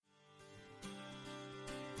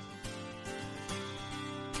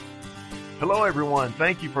Hello, everyone.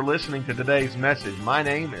 Thank you for listening to today's message. My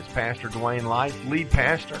name is Pastor Dwayne Light, lead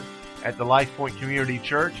pastor at the Life Point Community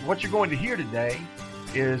Church. What you're going to hear today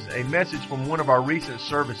is a message from one of our recent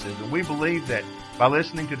services, and we believe that by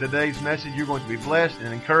listening to today's message, you're going to be blessed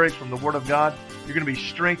and encouraged from the Word of God. You're going to be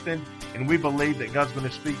strengthened, and we believe that God's going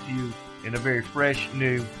to speak to you in a very fresh,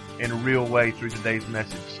 new, and real way through today's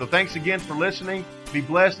message. So thanks again for listening. Be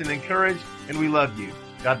blessed and encouraged, and we love you.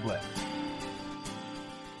 God bless.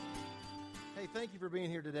 Hey, thank you for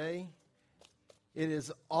being here today. It is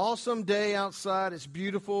an awesome day outside. It's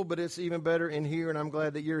beautiful, but it's even better in here, and I'm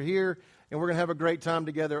glad that you're here. And we're going to have a great time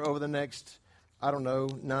together over the next,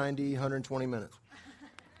 90, 120 minutes.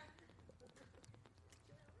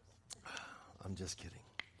 I'm just kidding.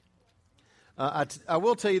 I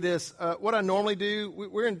will tell you this. What I normally do,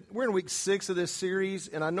 we're in week 6 of this series,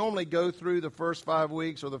 and I normally go through the first 5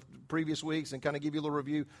 weeks or the previous weeks and kind of give you a little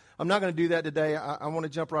review. I'm not going to do that today. I want to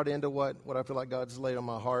jump right into what I feel like God's laid on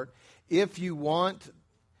my heart. If you want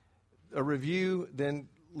a review, then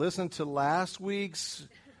listen to last week's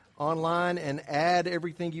online and add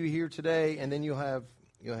everything you hear today, and then you'll have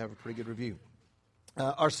a pretty good review.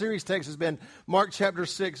 Our series text has been Mark chapter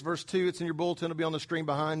 6, verse 2. It's in your bulletin. It'll be on the screen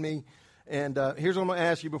behind me. And here's what I'm going to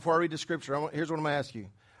ask you before I read the scripture. Here's what I'm going to ask you.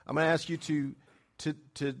 I'm going to ask you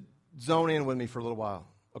to zone in with me for a little while,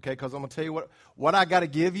 okay? Because I'm going to tell you what I got to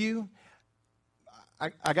give you.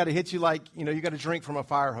 I got to hit you like, you got to drink from a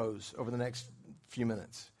fire hose over the next few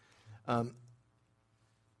minutes. But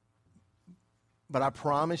I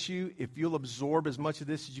promise you, if you'll absorb as much of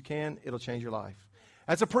this as you can, it'll change your life.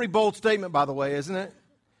 That's a pretty bold statement, by the way, isn't it?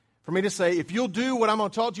 For me to say, if you'll do what I'm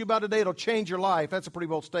going to talk to you about today, it'll change your life. That's a pretty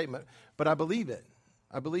bold statement. But I believe it.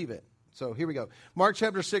 I believe it. So here we go. Mark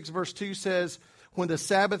chapter 6, verse 2 says, when the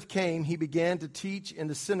Sabbath came, he began to teach in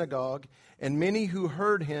the synagogue, and many who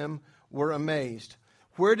heard him were amazed.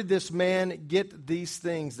 Where did this man get these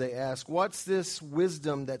things, they asked. What's this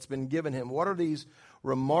wisdom that's been given him? What are these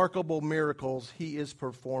remarkable miracles he is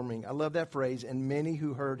performing? I love that phrase, and many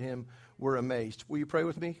who heard him were amazed. Will you pray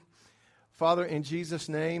with me? Father, in Jesus'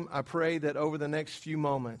 name, I pray that over the next few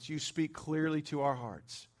moments, you speak clearly to our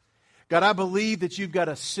hearts. God, I believe that you've got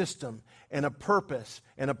a system and a purpose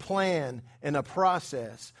and a plan and a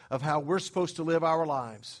process of how we're supposed to live our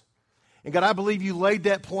lives. And God, I believe you laid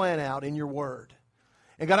that plan out in your word.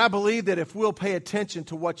 And God, I believe that if we'll pay attention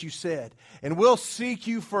to what you said and we'll seek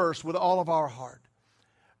you first with all of our heart,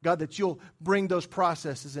 God, that you'll bring those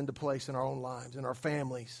processes into place in our own lives, in our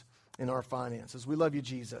families, in our finances. We love you,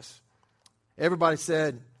 Jesus. Everybody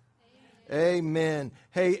said, Amen.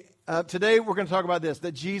 Hey, today we're going to talk about this,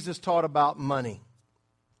 that Jesus taught about money.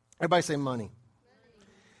 Everybody say money.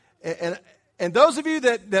 And those of you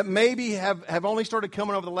that maybe have only started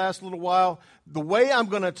coming over the last little while, the way I'm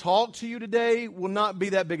going to talk to you today will not be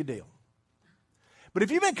that big a deal. But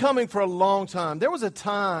if you've been coming for a long time, there was a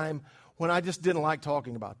time when I just didn't like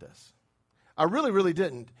talking about this. I really, really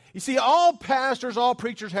didn't. You see, all pastors, all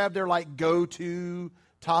preachers have their go-to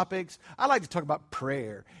topics. I like to talk about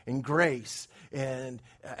prayer and grace, and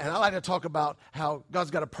I like to talk about how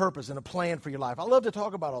God's got a purpose and a plan for your life. I love to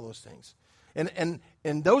talk about all those things.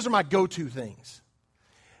 And those are my go-to things.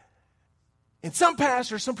 And some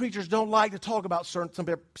pastors, some preachers don't like to talk about some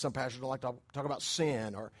pastors don't like to talk about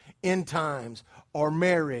sin or end times or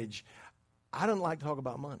marriage. I don't like to talk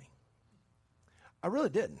about money. I really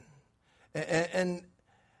didn't. And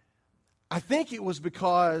I think it was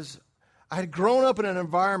because I had grown up in an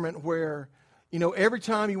environment where, every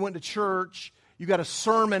time you went to church, you got a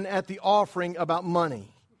sermon at the offering about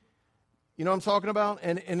money. You know what I'm talking about?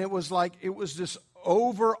 And it was this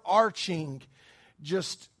overarching,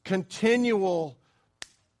 just continual,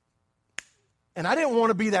 and I didn't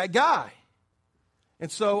want to be that guy. And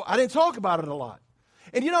so I didn't talk about it a lot.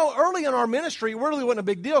 And early in our ministry, it really wasn't a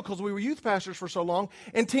big deal because we were youth pastors for so long,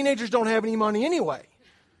 and teenagers don't have any money anyway.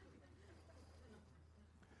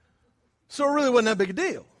 So it really wasn't that big a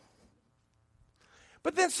deal.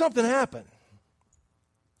 But then something happened.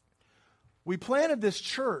 We planted this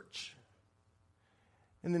church,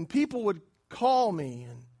 and then people would call me,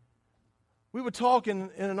 and we would talk in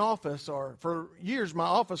an office, or for years my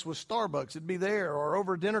office was Starbucks. It'd be there, or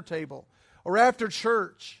over a dinner table, or after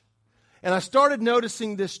church. And I started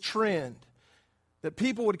noticing this trend that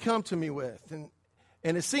people would come to me with.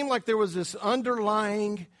 And it seemed like there was this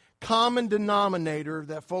underlying common denominator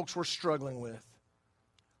that folks were struggling with.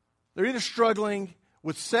 They're either struggling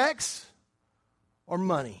with sex or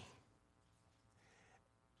money.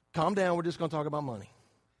 Calm down, we're just going to talk about money.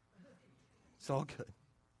 It's all good.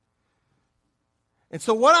 And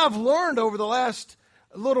so what I've learned over the last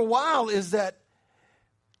little while is that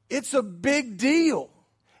it's a big deal.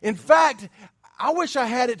 In fact, I wish I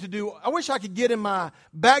had it to do, I wish I could get in my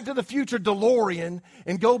Back to the Future DeLorean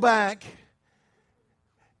and go back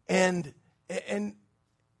and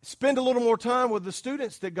spend a little more time with the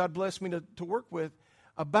students that God blessed me to work with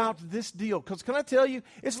about this deal. Because can I tell you,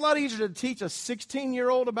 it's a lot easier to teach a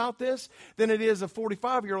 16-year-old about this than it is a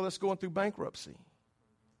 45-year-old that's going through bankruptcy.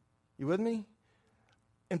 You with me?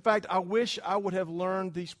 In fact, I wish I would have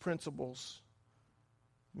learned these principles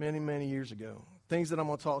many, many years ago. Things that I'm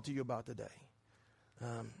going to talk to you about today.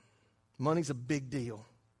 Money's a big deal.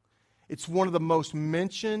 It's one of the most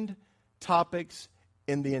mentioned topics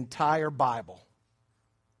in the entire Bible.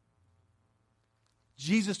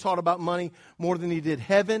 Jesus taught about money more than he did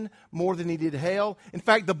heaven, more than he did hell. In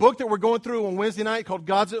fact, the book that we're going through on Wednesday night called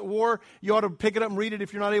God's at War, you ought to pick it up and read it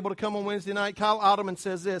if you're not able to come on Wednesday night. Kyle Ottoman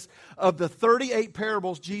says this: of the 38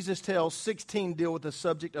 parables Jesus tells, 16 deal with the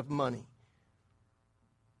subject of money.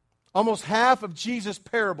 Almost half of Jesus'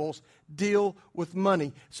 parables deal with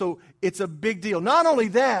money. So it's a big deal. Not only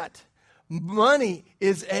that, money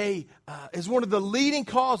is one of the leading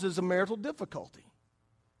causes of marital difficulty.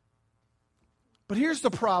 But here's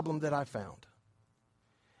the problem that I found.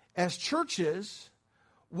 As churches,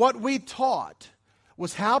 what we taught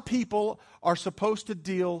was how people are supposed to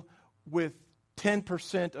deal with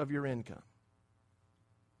 10% of your income.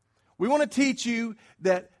 We want to teach you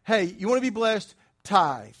that, hey, you want to be blessed,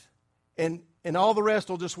 tithe. And all the rest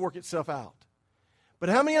will just work itself out. But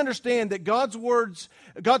how many understand that God's words,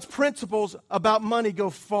 God's principles about money go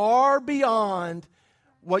far beyond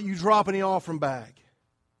what you drop in the offering bag?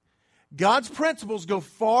 God's principles go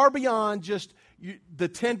far beyond just the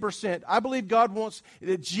 10%. I believe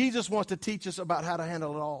that Jesus wants to teach us about how to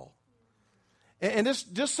handle it all. And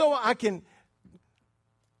just so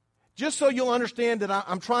you'll understand that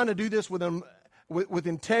I'm trying to do this with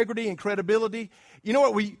integrity and credibility. You know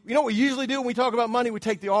what we usually do when we talk about money? We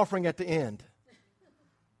take the offering at the end.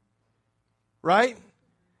 Right?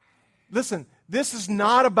 Listen, this is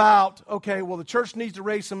not about, okay, well, the church needs to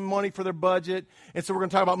raise some money for their budget, and so we're going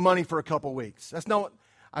to talk about money for a couple weeks. That's not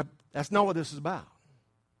what this is about.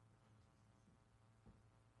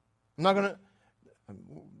 We're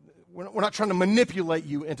not trying to manipulate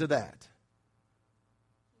you into that.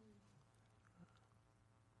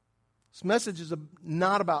 This message is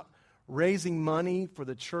not about raising money for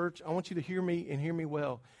the church. I want you to hear me and hear me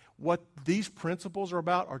well. What these principles are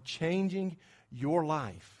about are changing your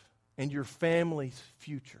life and your family's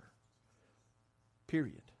future.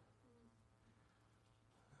 Period.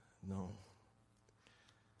 No.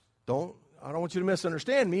 I don't want you to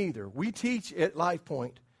misunderstand me either. We teach at Life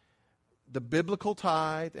Point the biblical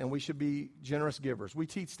tithe, and we should be generous givers. We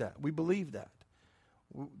teach that. We believe that.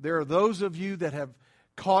 There are those of you that have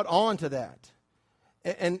caught on to that.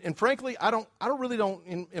 And frankly, I really don't,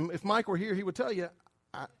 if Mike were here, he would tell you,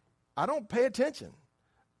 I don't pay attention.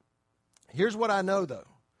 Here's what I know, though.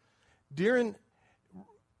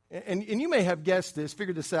 And you may have guessed this,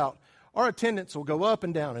 figured this out. Our attendance will go up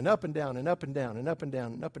and down and up and down and up and down and up and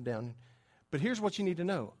down and up and down. But here's what you need to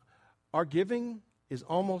know. Our giving is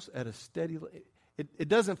almost at a steady, it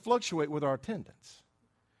doesn't fluctuate with our attendance.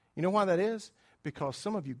 You know why that is? Because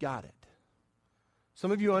some of you got it.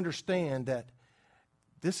 Some of you understand that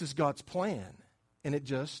this is God's plan, and it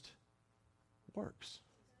just works.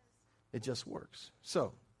 It just works.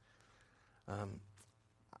 So,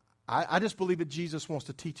 I just believe that Jesus wants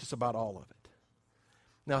to teach us about all of it.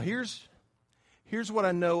 Now, here's what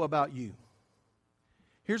I know about you.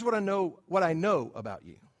 Here's what I know about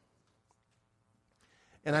you.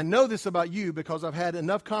 And I know this about you because I've had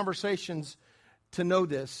enough conversations to know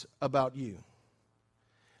this about you.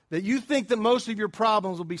 That you think that most of your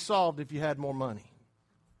problems will be solved if you had more money.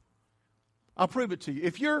 I'll prove it to you.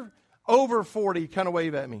 If you're over 40, kind of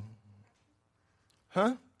wave at me.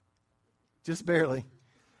 Huh? Just barely.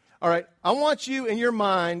 All right. I want you in your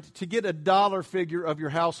mind to get a dollar figure of your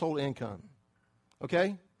household income.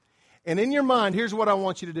 Okay? And in your mind, here's what I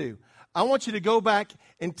want you to do. I want you to go back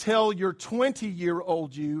and tell your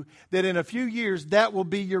 20-year-old you that in a few years that will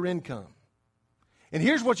be your income. And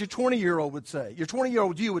here's what your 20-year-old would say. Your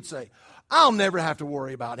 20-year-old you would say, I'll never have to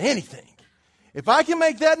worry about anything. If I can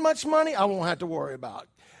make that much money, I won't have to worry about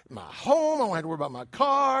my home. I won't have to worry about my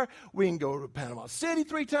car. We can go to Panama City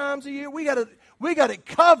 3 times a year. We got it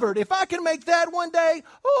covered. If I can make that one day,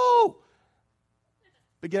 oh.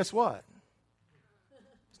 But guess what?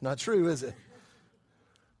 It's not true, is it?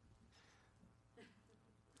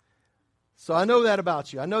 So I know that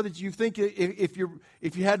about you. I know that you think if you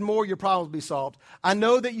had more, your problems would be solved. I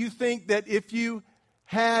know that you think that if you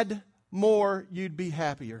had more, you'd be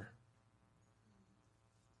happier.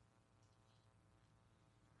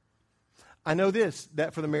 I know this,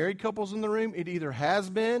 that for the married couples in the room, it either has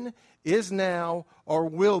been, is now, or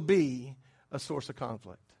will be a source of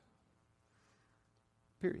conflict.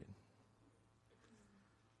 Period.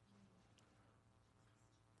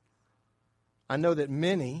 I know that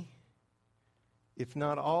many, if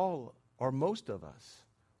not all or most of us,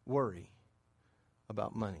 worry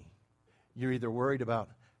about money. You're either worried about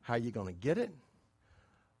how you're going to get it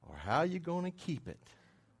or how you're going to keep it.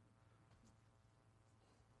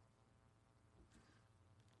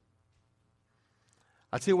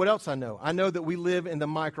 I'll tell you what else I know. I know that we live in the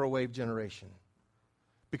microwave generation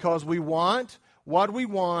because we want what we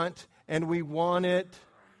want and we want it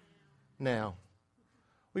now.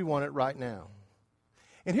 We want it right now.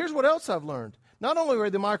 And here's what else I've learned. Not only are we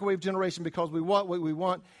the microwave generation because we want what we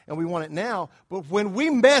want and we want it now, but when we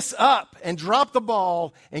mess up and drop the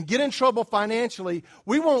ball and get in trouble financially,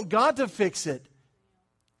 we want God to fix it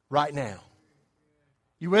right now.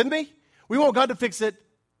 You with me? We want God to fix it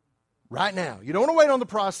right now. You don't want to wait on the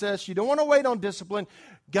process. You don't want to wait on discipline.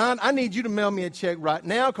 God, I need you to mail me a check right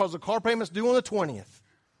now because the car payment's due on the 20th.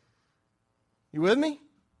 You with me?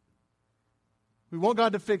 We want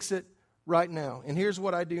God to fix it right now. And here's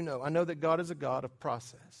what I do know. I know that God is a God of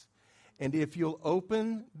process. And if you'll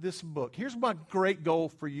open this book, here's my great goal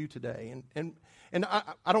for you today. And I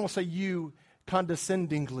don't want to say you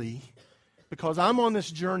condescendingly, because I'm on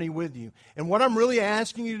this journey with you. And what I'm really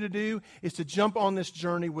asking you to do is to jump on this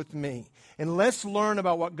journey with me. And let's learn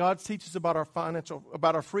about what God teaches about our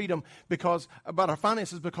about our freedom, about our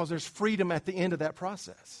finances, because there's freedom at the end of that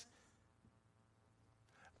process.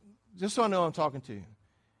 Just so I know I'm talking to you.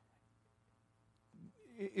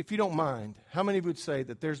 If you don't mind, how many would say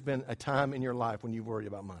that there's been a time in your life when you worried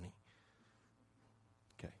about money?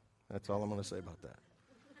 Okay, that's all I'm going to say about that.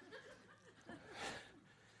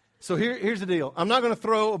 So here's the deal. I'm not going to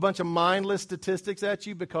throw a bunch of mindless statistics at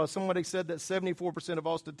you because somebody said that 74% of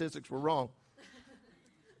all statistics were wrong.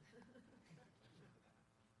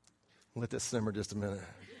 Let this simmer just a minute.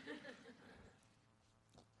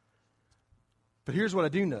 But here's what I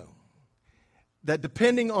do know. That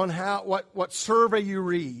depending on what survey you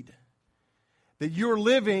read, that you're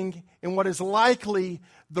living in what is likely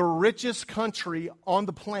the richest country on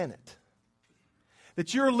the planet.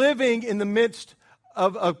 That you're living in the midst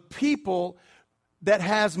of a people that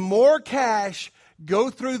has more cash go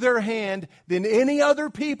through their hand than any other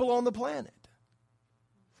people on the planet.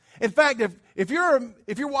 In fact, if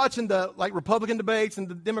you're watching the Republican debates and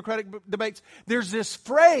the Democratic debates, there's this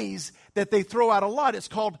phrase that they throw out a lot. It's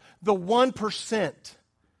called the 1%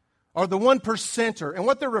 or the 1%er. And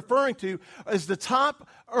what they're referring to is the top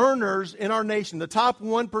earners in our nation, the top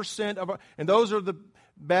 1% and those are the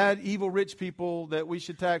bad, evil, rich people that we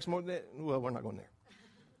should tax more. Well, we're not going there.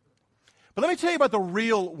 But let me tell you about the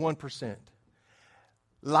real 1%.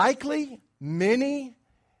 Likely, many,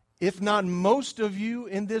 if not most of you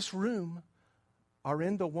in this room are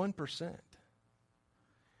in the 1%.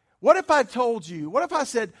 What if I told you, what if I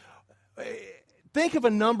said, think of a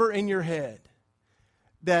number in your head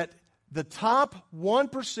that the top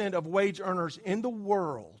 1% of wage earners in the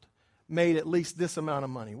world made at least this amount of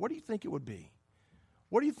money? What do you think it would be?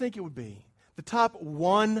 What do you think it would be? The top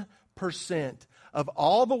 1% of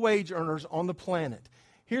all the wage earners on the planet.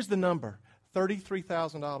 Here's the number,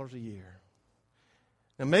 $33,000 a year.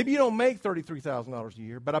 Now, maybe you don't make $33,000 a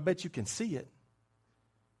year, but I bet you can see it.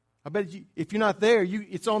 I bet you, if you're not there,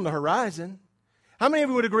 it's on the horizon. How many of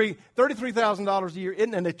you would agree $33,000 a year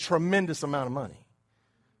isn't a tremendous amount of money?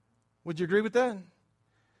 Would you agree with that?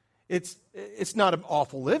 It's not an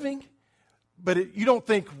awful living, but you don't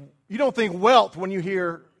think wealth when you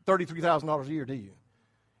hear $33,000 a year, do you?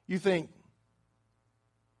 You think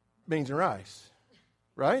beans and rice,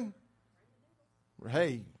 right?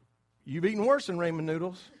 Hey, you've eaten worse than ramen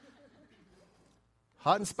noodles.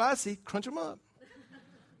 Hot and spicy, crunch them up.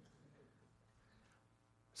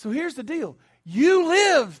 So here's the deal. You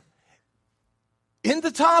live in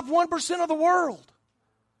the top 1% of the world.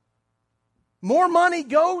 More money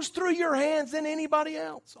goes through your hands than anybody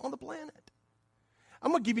else on the planet.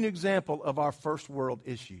 I'm going to give you an example of our first world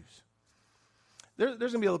issues. There's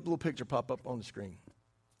going to be a little picture pop up on the screen.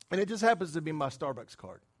 And it just happens to be my Starbucks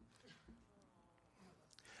card.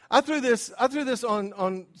 I threw this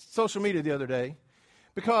on social media the other day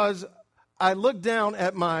because I looked down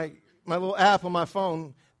at my little app on my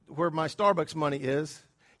phone where my Starbucks money is.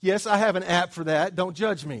 Yes, I have an app for that. Don't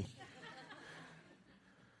judge me.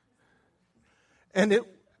 And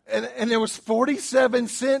there was 47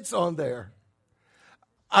 cents on there.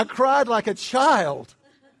 I cried like a child.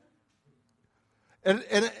 And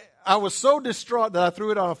I was so distraught that I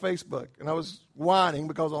threw it on Facebook, and I was whining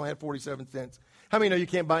because I only had 47 cents. How many know you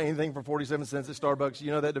can't buy anything for 47 cents at Starbucks?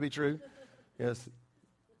 You know that to be true? Yes.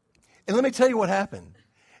 And let me tell you what happened.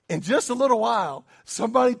 In just a little while,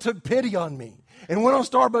 somebody took pity on me and went on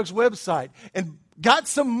Starbucks' website and got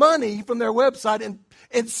some money from their website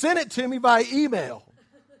and sent it to me by email.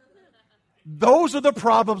 Those are the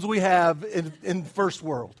problems we have in first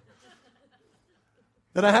world.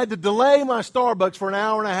 That I had to delay my Starbucks for an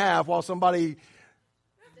hour and a half while somebody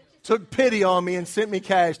took pity on me and sent me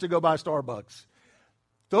cash to go buy Starbucks.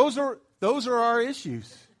 Those are our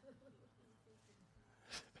issues.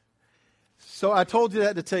 So I told you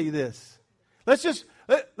that to tell you this. Let's just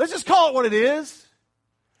call it what it is.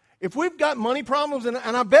 If we've got money problems, and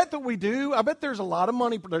I bet that we do, I bet there's a lot of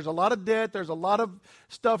money, there's a lot of debt, there's a lot of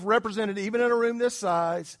stuff represented even in a room this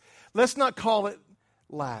size. Let's not call it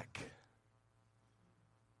lack.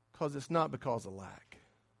 Because it's not because of lack.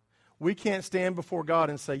 We can't stand before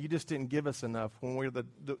God and say, you just didn't give us enough when we're the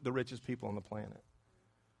richest people on the planet.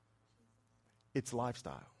 It's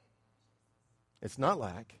lifestyle. It's not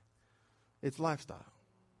lack. It's lifestyle.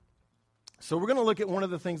 So we're going to look at one of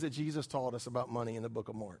the things that Jesus taught us about money in the book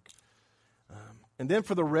of Mark. And then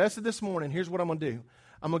for the rest of this morning, here's what I'm going to do.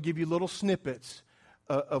 I'm going to give you little snippets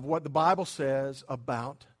of what the Bible says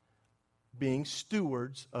about being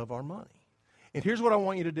stewards of our money. And here's what I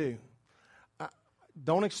want you to do.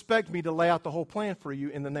 Don't expect me to lay out the whole plan for you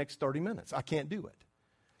in the next 30 minutes. I can't do it.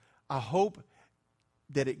 I hope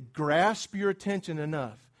that it grasps your attention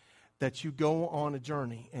enough that you go on a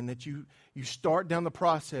journey and that you start down the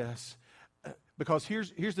process. Because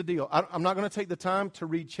here's the deal. I'm not going to take the time to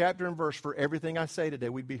read chapter and verse for everything I say today.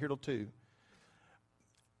 We'd be here till 2.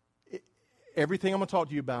 Everything I'm going to talk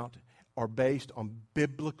to you about are based on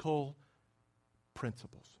biblical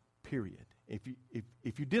principles, period.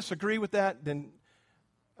 If you disagree with that, then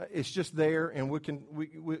it's just there, and we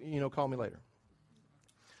call me later.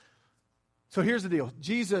 So here's the deal.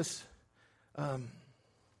 Jesus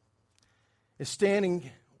is standing,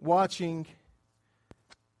 watching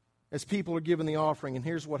as people are giving the offering, and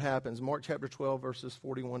here's what happens. Mark chapter 12, verses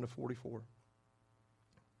 41 to 44.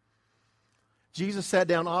 Jesus sat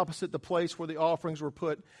down opposite the place where the offerings were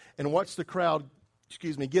put and watched the crowd,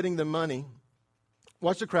 getting the money.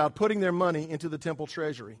 Watch the crowd putting their money into the temple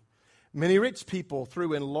treasury. Many rich people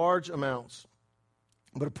threw in large amounts,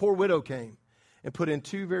 but a poor widow came and put in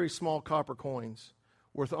 2 very small copper coins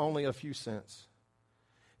worth only a few cents.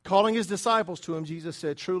 Calling his disciples to him, Jesus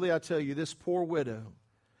said, "Truly I tell you, this poor widow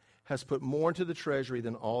has put more into the treasury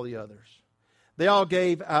than all the others. They all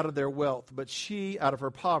gave out of their wealth, but she, out of her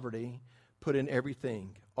poverty, put in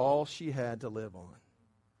everything, all she had to live on."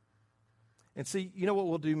 And see, you know what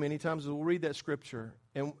we'll do many times is we'll read that scripture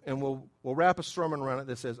and we'll wrap a sermon around it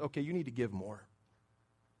that says, okay, you need to give more.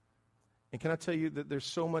 And can I tell you that there's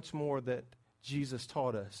so much more that Jesus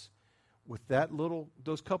taught us with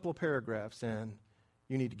those couple of paragraphs, and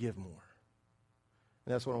you need to give more.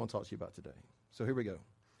 And that's what I want to talk to you about today. So here we go.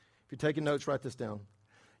 If you're taking notes, write this down.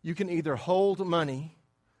 You can either hold money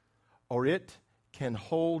or it can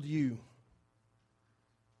hold you.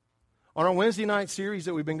 On our Wednesday night series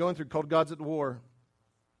that we've been going through called God's at War,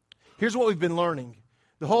 here's what we've been learning.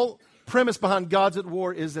 The whole premise behind God's at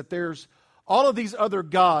War is that there's all of these other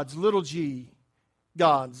gods, little g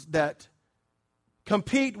gods, that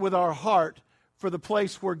compete with our heart for the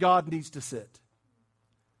place where God needs to sit.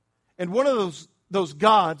 And one of those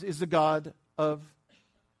gods is the God of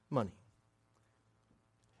money.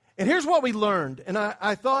 And here's what we learned, and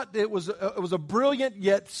I thought it was a brilliant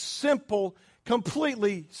yet simple,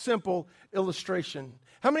 completely simple illustration.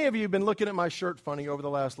 How many of you have been looking at my shirt funny over the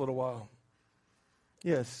last little while?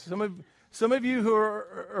 Yes, some of you who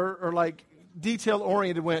are like detail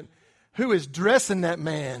oriented went, "Who is dressing that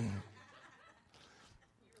man?"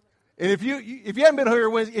 And if you haven't been here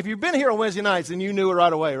if you've been here on Wednesday nights, then you knew it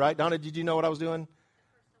right away, right? Donna, did you know what I was doing?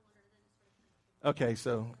 Okay,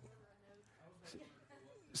 so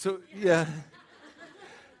yeah.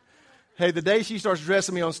 Hey, the day she starts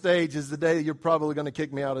dressing me on stage is the day that you're probably going to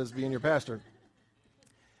kick me out as being your pastor.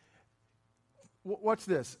 Watch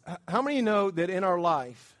this. How many of you know that in our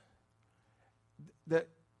life that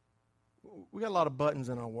we got a lot of buttons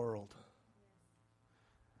in our world?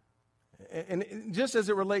 And just as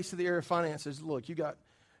it relates to the area of finances, look, you got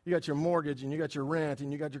your mortgage, and you got your rent,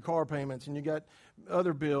 and you got your car payments, and you got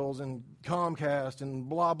other bills, and Comcast, and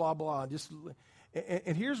blah, blah, blah.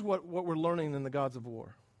 And here's what we're learning in the Gods of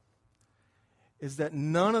War, is that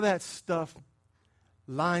none of that stuff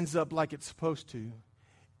lines up like it's supposed to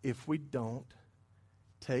if we don't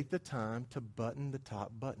take the time to button the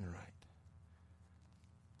top button right.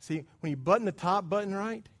 See, when you button the top button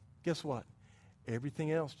right, guess what?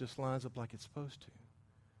 Everything else just lines up like it's supposed to.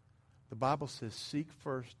 The Bible says, seek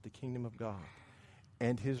first the kingdom of God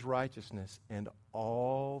and his righteousness, and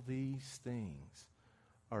all these things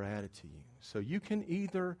are added to you. So you can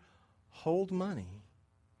either hold money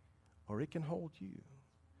or it can hold you.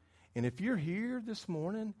 And if you're here this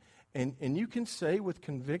morning and you can say with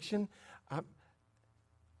conviction,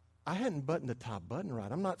 I hadn't buttoned the top button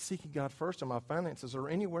right. I'm not seeking God first in my finances or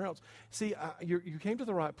anywhere else. See, you came to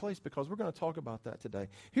the right place, because we're going to talk about that today.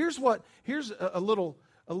 Here's a little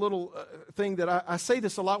thing that I say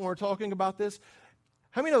this a lot when we're talking about this.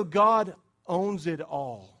 How many know God owns it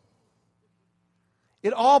all?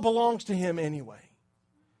 It all belongs to him anyway.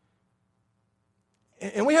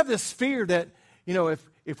 And we have this fear that,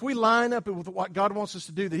 if we line up with what God wants us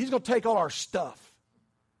to do, that he's going to take all our stuff.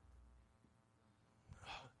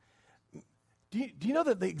 Do you know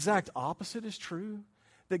that the exact opposite is true?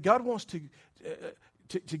 That God wants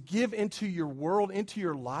to give into your world, into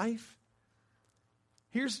your life?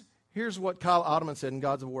 Here's what Kyle Ottoman said in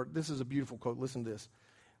God's Word. This is a beautiful quote. Listen to this.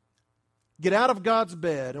 Get out of God's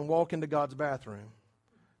bed and walk into God's bathroom.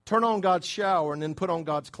 Turn on God's shower and then put on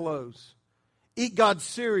God's clothes. Eat God's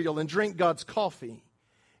cereal and drink God's coffee.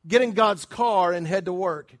 Get in God's car and head to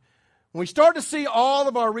work. When we start to see all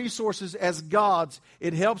of our resources as God's,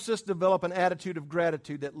 it helps us develop an attitude of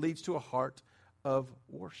gratitude that leads to a heart of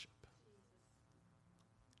worship.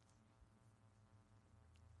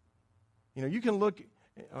 You can look,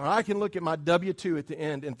 or I can look at my W-2 at the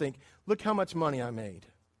end and think, look how much money I made.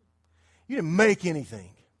 You didn't make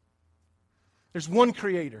anything. There's one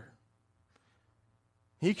creator.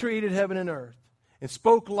 He created heaven and earth and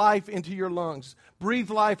spoke life into your lungs, breathed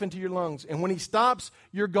life into your lungs. And when he stops,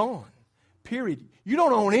 you're gone. Period. You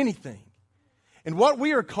don't own anything. And what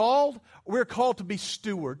we're called to be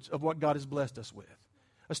stewards of what God has blessed us with.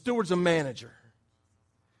 A steward's a manager.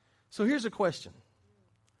 So here's a question.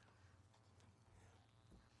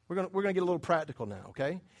 We're going to get a little practical now,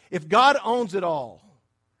 okay? If God owns it all,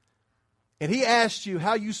 and he asked you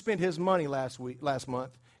how you spent his money last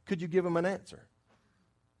month, could you give him an answer?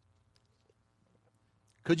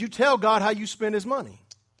 Could you tell God how you spent his money?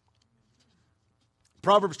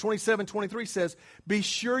 Proverbs 27:23 says, be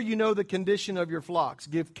sure you know the condition of your flocks.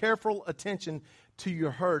 Give careful attention to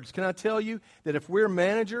your herds. Can I tell you that if we're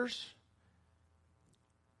managers,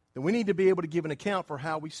 then we need to be able to give an account for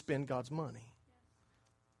how we spend God's money.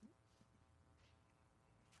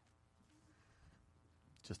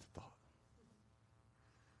 Just a thought.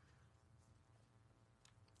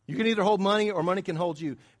 You can either hold money or money can hold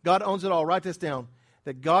you. God owns it all. Write this down.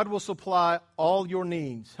 That God will supply all your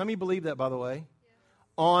needs. How many believe that, by the way? Yeah.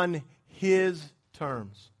 On his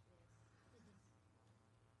terms.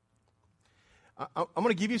 I'm going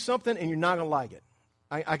to give you something and you're not going to like it.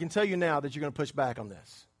 I can tell you now that you're going to push back on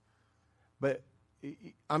this. But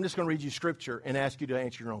I'm just going to read you scripture and ask you to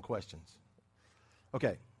answer your own questions.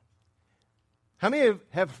 Okay. How many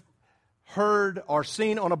have heard or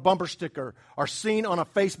seen on a bumper sticker or seen on a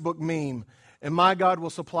Facebook meme, and my God will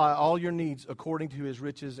supply all your needs according to his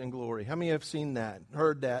riches and glory? How many have seen that,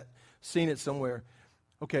 heard that, seen it somewhere?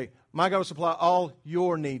 Okay, my God will supply all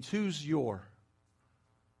your needs. Who's your?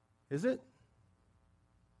 Is it?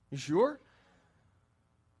 You sure?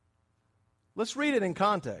 Let's read it in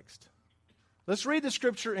context. Let's read the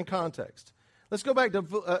scripture in context. Let's go back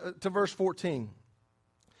to verse 14.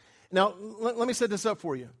 Now, let me set this up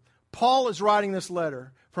for you. Paul is writing this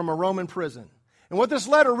letter from a Roman prison. And what this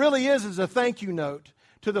letter really is a thank you note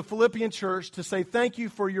to the Philippian church to say thank you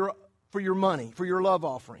for your money, for your love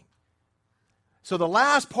offering. So the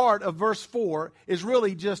last part of verse 4 is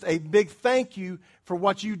really just a big thank you for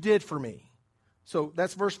what you did for me. So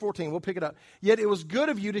that's verse 14. We'll pick it up. Yet it was good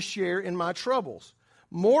of you to share in my troubles.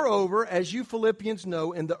 Moreover, as you Philippians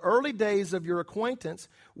know, in the early days of your acquaintance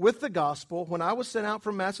with the gospel, when I was sent out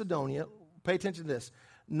from Macedonia, pay attention to this,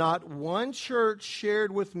 not one church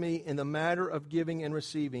shared with me in the matter of giving and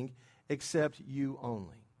receiving except you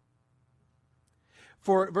only.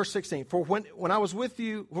 For verse 16, for when I was with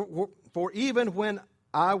you, for even when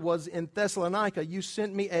I was in Thessalonica, you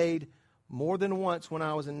sent me aid more than once when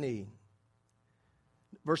I was in need.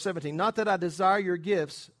 Verse 17, not that I desire your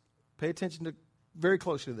gifts, pay attention to very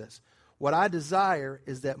closely to this. What I desire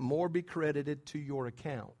is that more be credited to your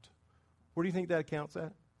account. Where do you think that account's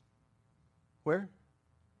at? Where?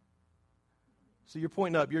 So you're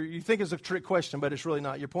pointing up. You think it's a trick question, but it's really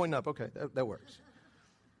not. You're pointing up. Okay, that works.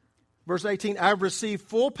 Verse 18, I've received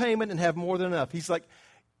full payment and have more than enough. He's like,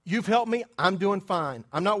 you've helped me. I'm doing fine.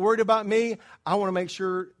 I'm not worried about me. I want to make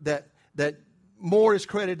sure that more is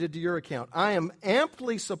credited to your account. I am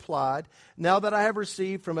amply supplied now that I have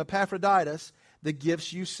received from Epaphroditus the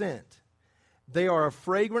gifts you sent. They are a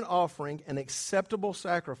fragrant offering, an acceptable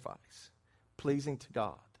sacrifice, pleasing to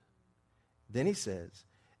God. Then he says,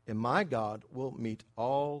 and my God will meet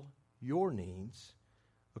all your needs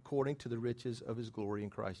according to the riches of his glory in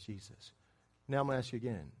Christ Jesus. Now I'm going to ask you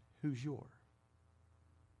again, who's your?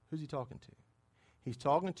 Who's he talking to? He's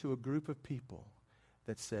talking to a group of people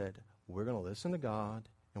that said, we're going to listen to God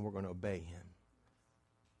and we're going to obey him.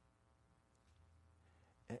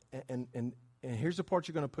 And here's the part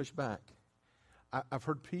you're going to push back. I've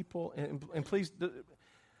heard people, and please,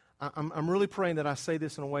 I'm really praying that I say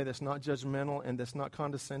this in a way that's not judgmental and that's not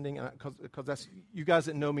condescending, because that's, you guys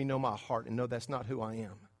that know me know my heart and know that's not who I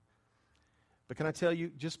am. But can I tell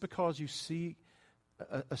you, just because you see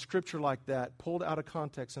a scripture like that pulled out of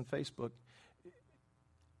context on Facebook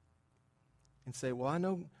and say, well, I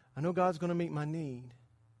know God's going to meet my need.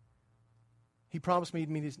 He promised me he'd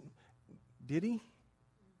meet his. Did he?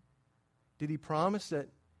 Did he promise that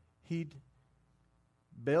he'd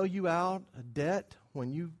bail you out a debt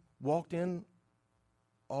when you walked in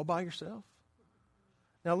all by yourself?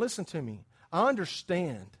 Now listen to me. I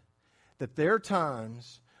understand that there are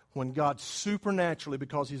times when God supernaturally,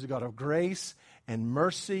 because he's a God of grace and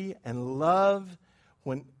mercy and love,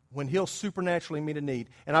 when he'll supernaturally meet a need.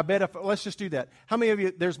 And I bet let's just do that. How many of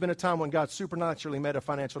you, there's been a time when God supernaturally met a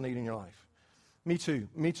financial need in your life? Me too.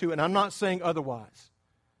 Me too. And I'm not saying otherwise.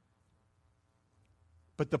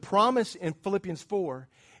 But the promise in Philippians 4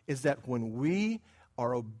 is that when we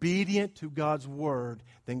are obedient to God's word,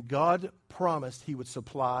 then God promised he would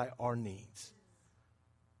supply our needs.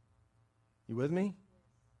 You with me?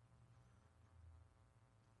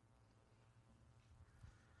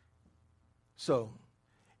 So,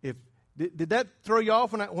 did that throw you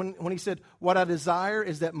off when he said, what I desire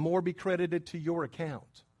is that more be credited to your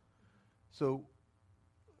account? So,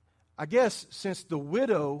 I guess since the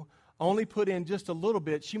widow only put in just a little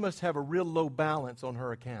bit, she must have a real low balance on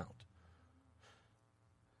her account.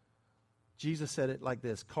 Jesus said it like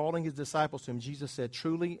this, calling his disciples to him, Jesus said,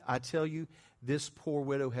 truly, I tell you, this poor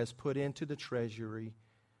widow has put more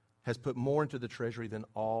into the treasury than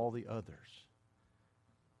all the others.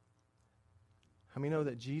 How many know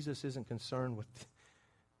that Jesus isn't concerned with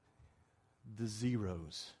the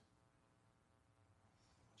zeros?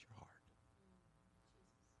 It's your heart.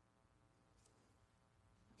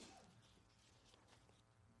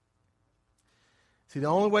 See, the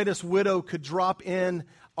only way this widow could drop in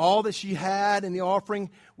all that she had in the offering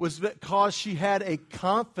was because she had a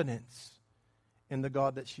confidence in the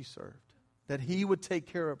God that she served, that he would take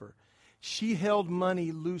care of her. She held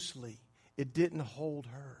money loosely. It didn't hold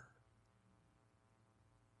her.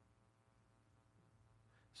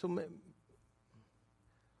 So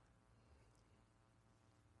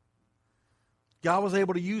God was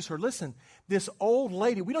able to use her. Listen, this old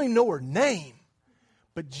lady, we don't even know her name,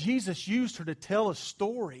 but Jesus used her to tell a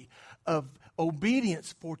story of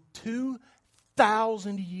obedience for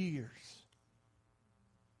 2,000 years.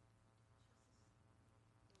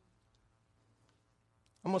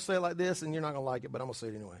 I'm going to say it like this, and you're not going to like it, but I'm going to say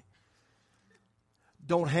it anyway.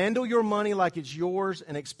 Don't handle your money like it's yours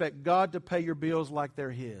and expect God to pay your bills like they're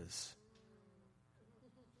his.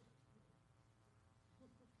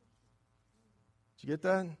 Did you get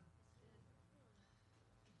that?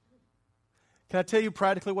 Can I tell you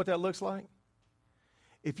practically what that looks like?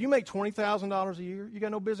 If you make $20,000 a year, you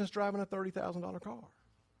got no business driving a $30,000 car.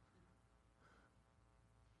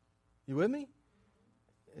 You with me?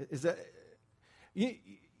 Is that you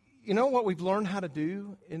know what we've learned how to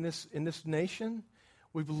do in this nation?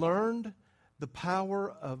 We've learned the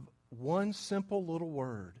power of one simple little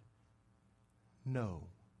word. No.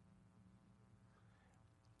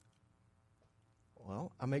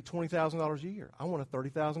 Well, I make $20,000 a year. I want a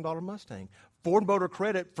 $30,000 Mustang. Ford Motor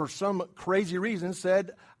Credit, for some crazy reason,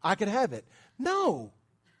 said I could have it. No.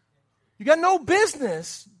 You got no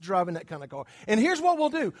business driving that kind of car. And here's what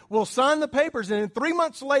we'll do. We'll sign the papers, and then 3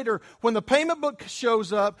 months later, when the payment book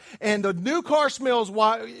shows up and the new car smells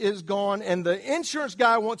is gone and the insurance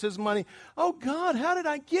guy wants his money, oh, God, how did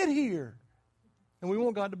I get here? And we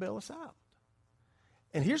want God to bail us out.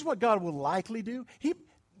 And here's what God will likely do.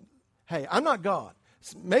 Hey, I'm not God.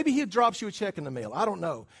 Maybe he drops you a check in the mail. I don't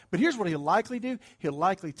know. But here's what he'll likely do. He'll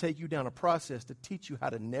likely take you down a process to teach you how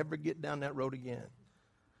to never get down that road again.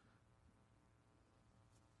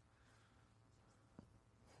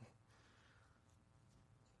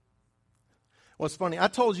 Well, it's funny. I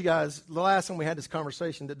told you guys the last time we had this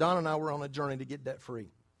conversation that Don and I were on a journey to get debt free.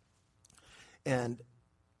 And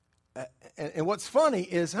what's funny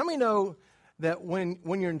is, how many know that when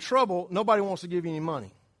you're in trouble, nobody wants to give you any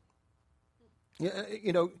money?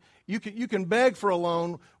 You know, you can beg for a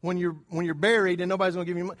loan when you're buried and nobody's going to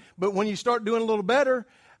give you money. But when you start doing a little better,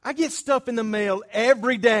 I get stuff in the mail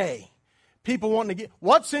every day. People wanting to get,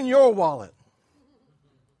 what's in your wallet?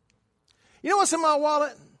 You know what's in my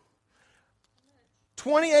wallet?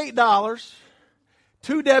 $28,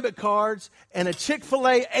 2 debit cards, and a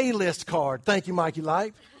Chick-fil-A A-list card. Thank you, Mikey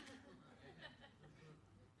Light.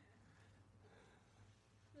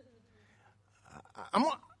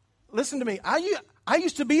 Listen to me. I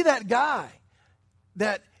used to be that guy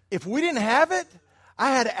that if we didn't have it, I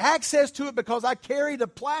had access to it because I carried a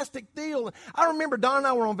plastic deal. I remember Don and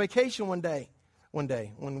I were on vacation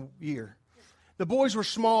one year. The boys were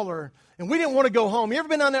smaller, and we didn't want to go home. You ever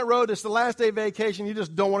been on that road? It's the last day of vacation. You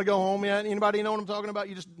just don't want to go home yet. Anybody know what I'm talking about?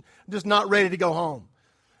 You just not ready to go home.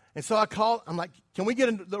 And so I called. I'm like, can we get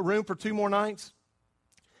in the room for 2 more nights?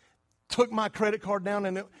 Took my credit card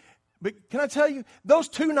down, but can I tell you, those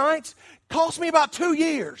 2 nights cost me about 2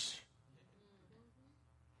 years.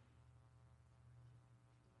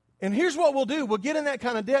 And here's what we'll do. We'll get in that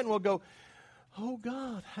kind of debt and we'll go, oh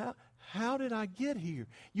God, how did I get here?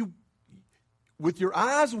 You, with your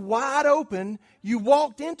eyes wide open, you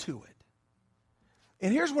walked into it.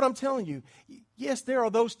 And here's what I'm telling you. Yes, there are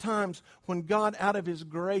those times when God, out of His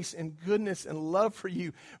grace and goodness and love for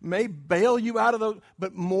you, may bail you out of those,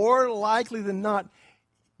 but more likely than not,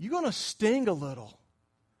 you're going to sting a little.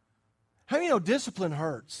 How many know discipline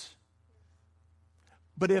hurts?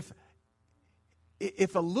 But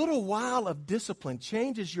if a little while of discipline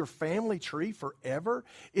changes your family tree forever,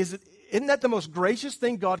 isn't that the most gracious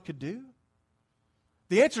thing God could do?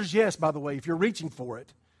 The answer is yes, by the way, if you're reaching for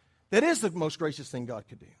it. That is the most gracious thing God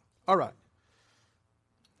could do. All right.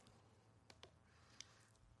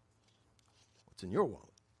 What's in your wallet?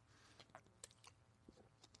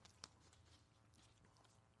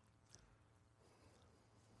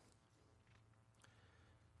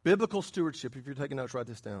 Biblical stewardship. If you're taking notes, write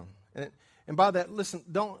this down. And by that, listen,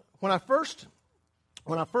 when I first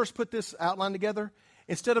put this outline together,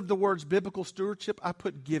 instead of the words biblical stewardship, I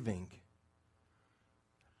put giving.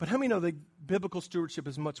 But how many know that biblical stewardship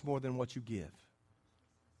is much more than what you give?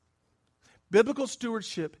 Biblical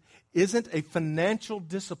stewardship isn't a financial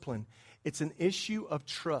discipline. It's an issue of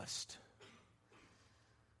trust.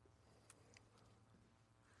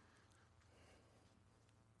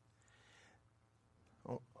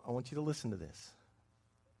 I want you to listen to this.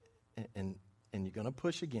 And you're going to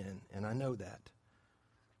push again, and I know that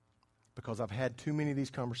because I've had too many of these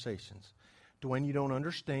conversations. Dwayne, you don't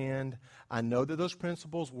understand. I know that those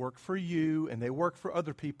principles work for you, and they work for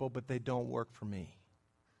other people, but they don't work for me.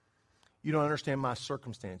 You don't understand my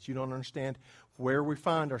circumstance. You don't understand where we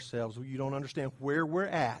find ourselves. You don't understand where we're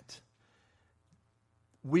at.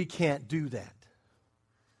 We can't do that.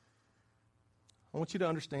 I want you to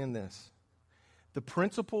understand this. The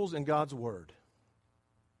principles in God's Word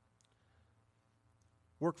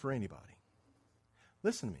work for anybody.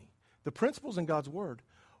 Listen to me. The principles in God's Word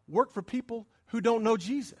work for people who don't know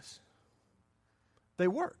Jesus. They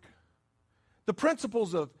work. The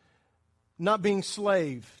principles of not being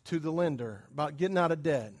slave to the lender, about getting out of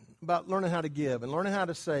debt, about learning how to give and learning how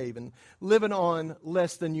to save and living on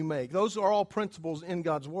less than you make. Those are all principles in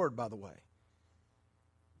God's Word, by the way.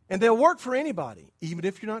 And they'll work for anybody, even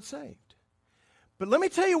if you're not saved. But let me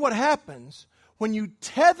tell you what happens when you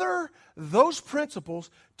tether those principles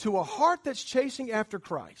to a heart that's chasing after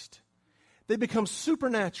Christ. They become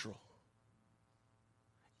supernatural.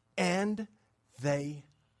 And they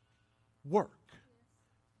work.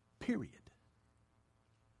 Period.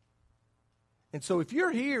 And so if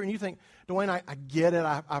you're here and you think, Dwayne, I get it.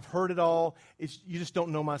 I've heard it all. You just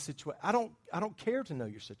don't know my situation. I don't care to know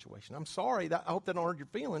your situation. I'm sorry. I hope that don't hurt your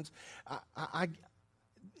feelings.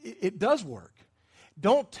 It does work.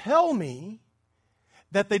 Don't tell me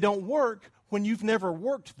that they don't work when you've never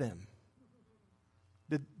worked them.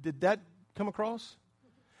 Did that come across?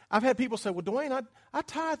 I've had people say, well, Dwayne, I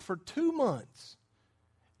tithed for 2 months.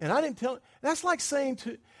 And I didn't tell. That's like saying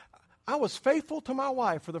I was faithful to my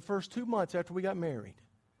wife for the first 2 months after we got married.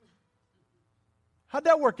 How'd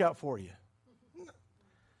that work out for you?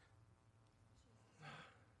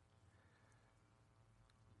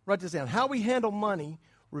 Write this down. How we handle money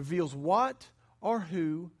reveals what or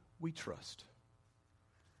who we trust.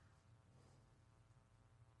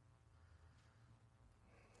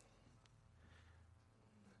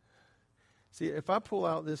 See, if I pull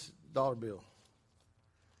out this dollar bill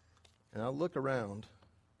and I look around,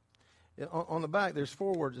 on the back there's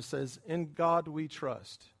 4 words. It says, "In God we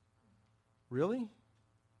trust." Really?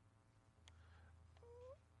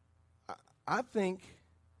 I think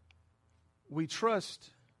we trust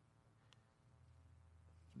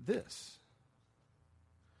this.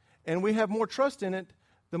 and we have more trust in it,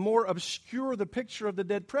 the more obscure the picture of the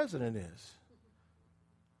dead president is.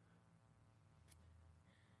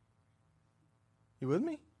 You with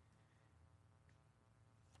me?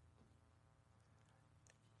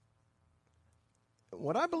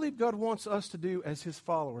 What I believe God wants us to do as His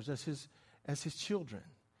followers, as His children.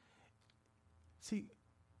 See,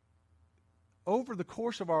 over the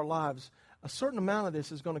course of our lives, a certain amount of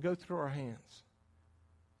this is going to go through our hands.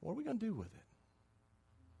 What are we going to do with it?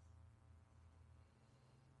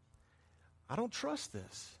 I don't trust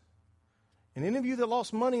this. And any of you that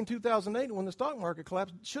lost money in 2008 when the stock market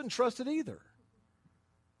collapsed shouldn't trust it either.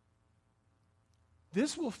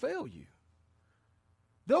 This will fail you.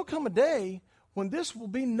 There'll come a day when this will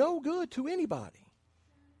be no good to anybody.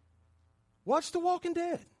 Watch The Walking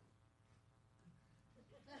Dead.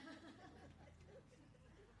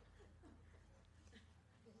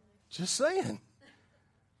 Just saying.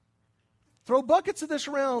 Throw buckets of this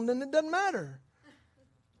around and it doesn't matter.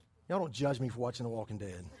 Y'all don't judge me for watching The Walking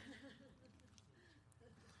Dead.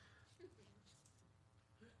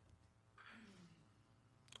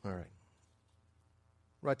 All right.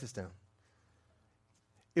 Write this down.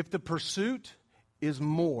 If the pursuit is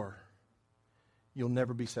more, you'll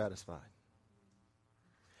never be satisfied.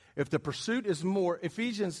 If the pursuit is more,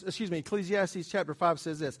 Ecclesiastes chapter 5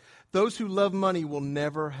 says this, those who love money will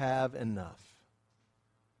never have enough.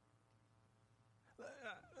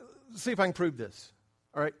 See if I can prove this.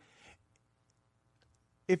 All right.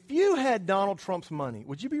 If you had Donald Trump's money,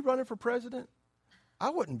 would you be running for president?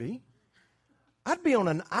 I wouldn't be. I'd be on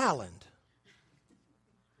an island.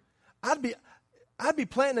 I'd be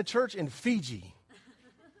planting a church in Fiji.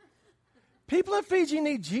 People in Fiji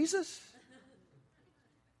need Jesus.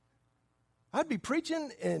 I'd be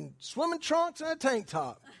preaching in swimming trunks and a tank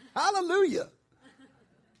top. Hallelujah.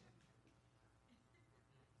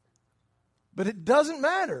 But it doesn't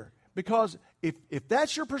matter, because if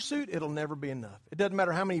that's your pursuit, it'll never be enough. It doesn't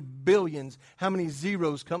matter how many billions, how many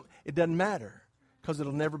zeros come. It doesn't matter, because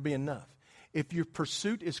it'll never be enough. If your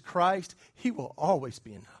pursuit is Christ, He will always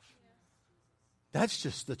be enough. That's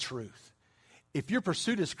just the truth. If your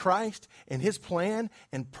pursuit is Christ and His plan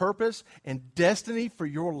and purpose and destiny for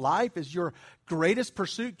your life is your greatest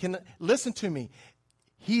pursuit, listen to me.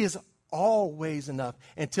 He is always enough.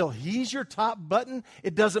 Until He's your top button,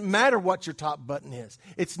 it doesn't matter what your top button is.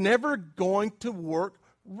 It's never going to work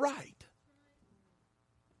right.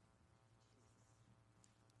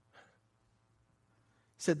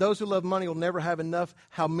 He said, those who love money will never have enough.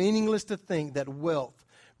 How meaningless to think that wealth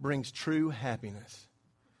brings true happiness.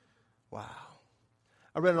 Wow.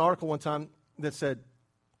 I read an article one time that said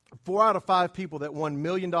 4 out of 5 people that won $1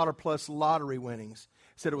 million plus lottery winnings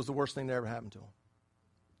said it was the worst thing that ever happened to them.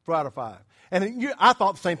 4 out of 5. And I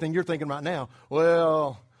thought the same thing you're thinking right now.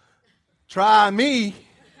 Well, try me.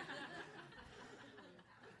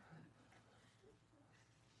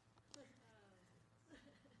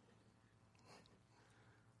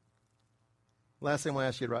 Last thing I'm going to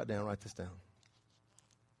ask you to write this down.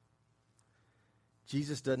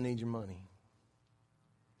 Jesus doesn't need your money,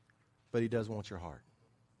 but He does want your heart.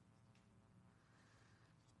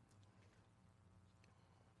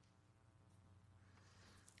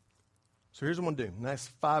 So here's what I'm going to do. Next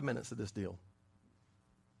 5 minutes of this deal.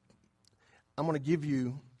 I'm going to give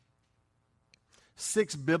you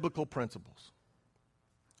 6 biblical principles.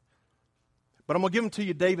 But I'm going to give them to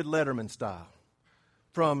you David Letterman style.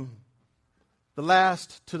 From the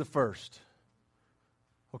last to the first.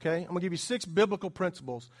 Okay? I'm going to give you 6 biblical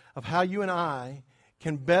principles of how you and I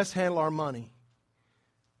can best handle our money.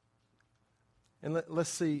 And let's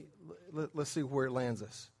see where it lands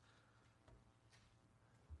us.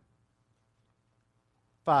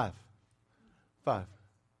 5. I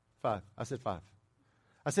said 5.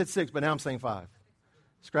 I said 6, but now I'm saying 5.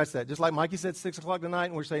 Scratch that. Just like Mikey said 6 o'clock tonight,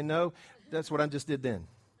 and we're saying no, that's what I just did then.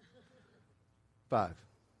 5.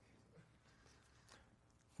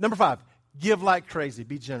 Number 5, give like crazy.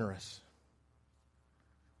 Be generous.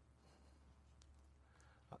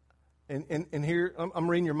 And here, I'm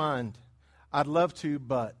reading your mind. I'd love to,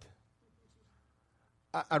 but.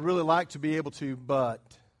 I'd really like to be able to, but.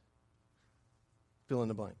 Fill in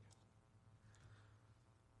the blank.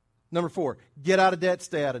 Number 4, get out of debt,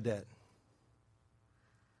 stay out of debt.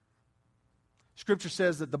 Scripture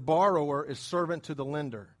says that the borrower is servant to the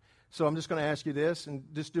lender. So I'm just going to ask you this, and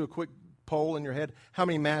just do a quick poll in your head. How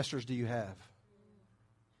many masters do you have?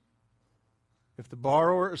 If the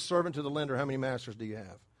borrower is servant to the lender, how many masters do you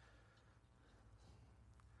have?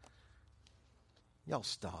 Y'all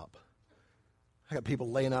stop. I got people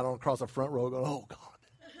laying out across the front row going, oh, God.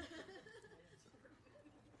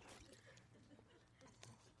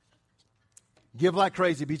 Give like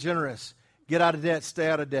crazy. Be generous. Get out of debt. Stay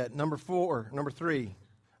out of debt. Number 3.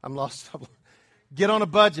 I'm lost. Get on a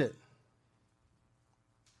budget.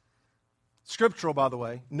 Scriptural, by the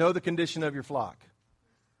way. Know the condition of your flock.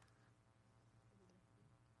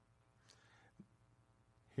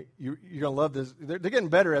 You're going to love this. They're getting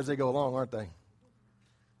better as they go along, aren't they?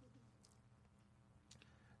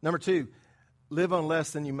 Number 2, live on less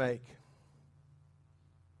than you make.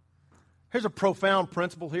 Here's a profound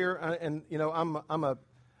principle here, and you know I'm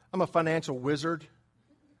a financial wizard,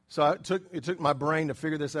 so it took my brain to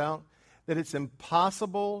figure this out. That it's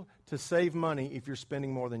impossible to save money if you're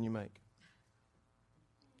spending more than you make.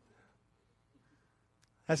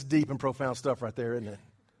 That's deep and profound stuff right there, isn't it?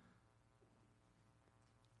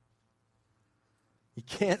 You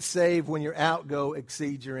can't save when your outgo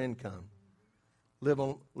exceeds your income. Live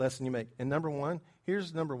on less than you make. And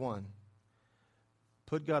here's number 1.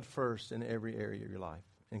 Put God first in every area of your life,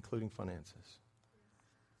 including finances.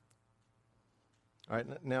 All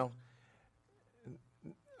right, now,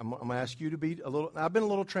 I'm going to ask you to be I've been a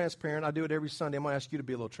little transparent. I do it every Sunday. I'm going to ask you to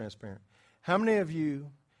be a little transparent. How many of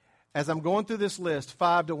you, as I'm going through this list,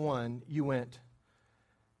 5 to 1, you went,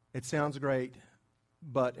 it sounds great,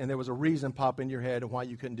 and there was a reason pop in your head of why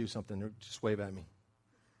you couldn't do something? Just wave at me.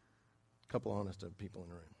 A couple honest people in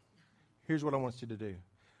the room. Here's what I want you to do.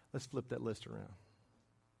 Let's flip that list around.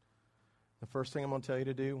 The first thing I'm going to tell you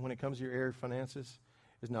to do when it comes to your area of finances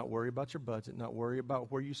is not worry about your budget, not worry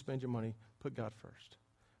about where you spend your money. Put God first.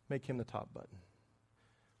 Make him the top button.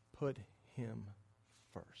 Put him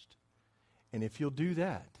first. And if you'll do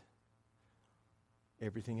that,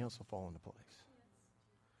 everything else will fall into place.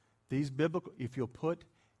 If you'll put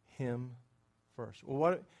him first.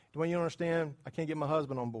 Well, Dwayne, you don't understand? I can't get my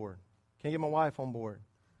husband on board. Can't get my wife on board.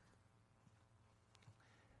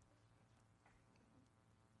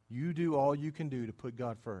 You do all you can do to put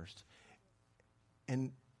God first.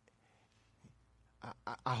 And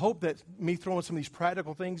I hope that me throwing some of these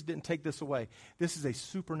practical things didn't take this away. This is a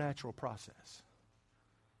supernatural process.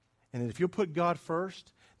 And if you'll put God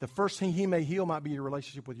first, the first thing he may heal might be your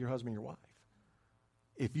relationship with your husband and your wife.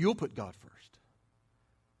 If you'll put God first.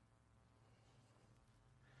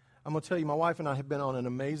 I'm going to tell you, my wife and I have been on an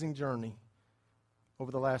amazing journey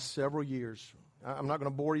over the last several years. I'm not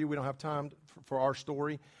going to bore you. We don't have time for our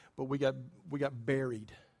story, but we got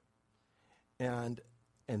buried. And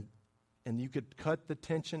you could cut the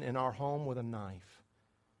tension in our home with a knife.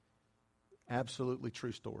 Absolutely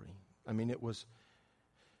true story. I mean, it was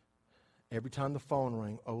every time the phone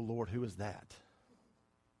rang, oh Lord, who is that?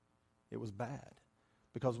 It was bad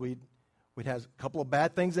because we'd had a couple of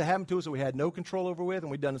bad things that happened to us that we had no control over with, and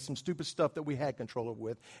we'd done some stupid stuff that we had control over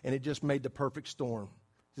with, and it just made the perfect storm.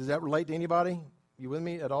 Does that relate to anybody? You with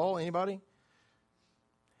me at all? Anybody?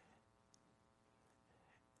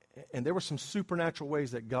 And there were some supernatural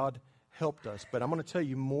ways that God helped us. But I'm going to tell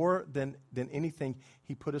you, more than anything,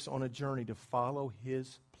 he put us on a journey to follow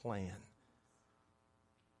his plan.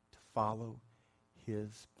 To follow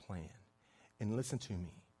his plan. And listen to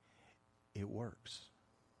me. It works.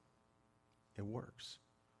 It works.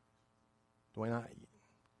 Dwayne,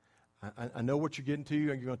 I know what you're getting to.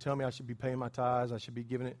 You're going to tell me I should be paying my tithes. I should be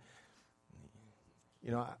giving it.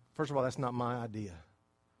 You know, first of all, that's not my idea.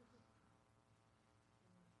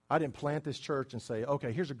 I didn't plant this church and say,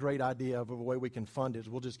 okay, here's a great idea of a way we can fund it.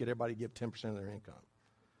 We'll just get everybody to give 10% of their income.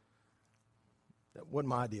 That wasn't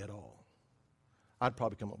my idea at all. I'd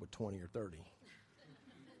probably come up with 20 or 30.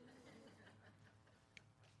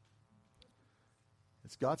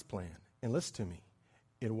 It's God's plan. And listen to me,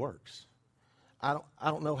 it works. I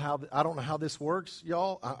don't know how this works,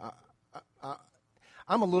 y'all.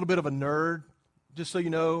 I'm a little bit of a nerd, just so you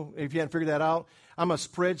know, if you hadn't figured that out. I'm a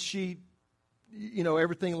spreadsheet,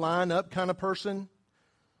 everything line up kind of person.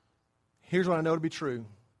 Here's what I know to be true.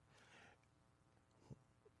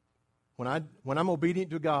 When I'm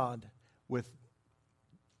obedient to God with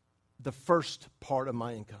the first part of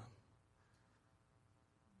my income,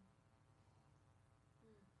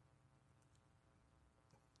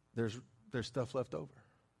 there's stuff left over.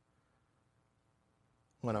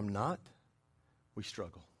 When I'm not, we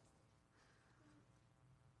struggle.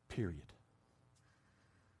 Period.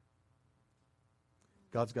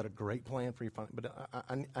 God's got a great plan for you, but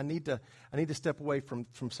I need to step away from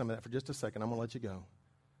some of that for just a second. I'm going to let you go.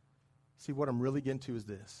 See, what I'm really getting to is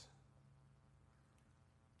this.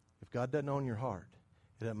 If God doesn't own your heart,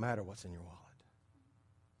 it doesn't matter what's in your wallet.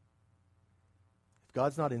 If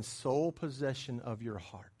God's not in sole possession of your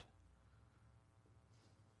heart,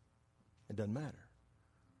 it doesn't matter.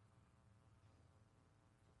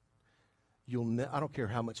 I don't care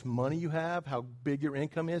how much money you have, how big your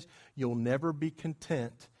income is, you'll never be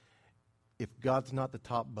content if God's not the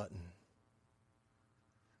top button,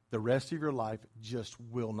 the rest of your life just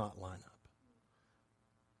will not line up.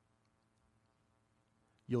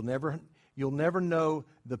 You'll never know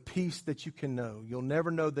the peace that you can know. You'll never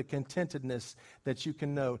know the contentedness that you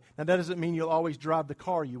can know. Now, that doesn't mean you'll always drive the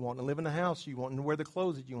car you want and live in the house you want and wear the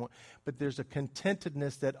clothes that you want. But there's a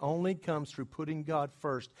contentedness that only comes through putting God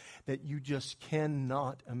first that you just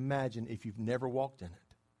cannot imagine if you've never walked in it.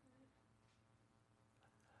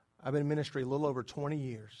 I've been in ministry a little over 20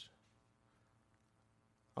 years.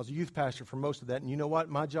 I was a youth pastor for most of that. And you know what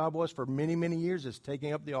my job was for many, many years is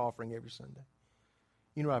taking up the offering every Sunday.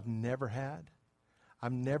 You know, I've never had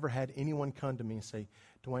anyone come to me and say,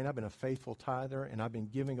 Dwayne, I've been a faithful tither and I've been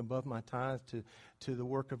giving above my tithes to the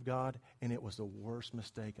work of God, and it was the worst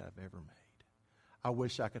mistake I've ever made. I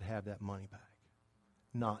wish I could have that money back.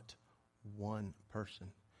 Not one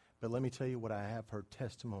person. But let me tell you what I have heard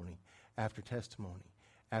testimony after testimony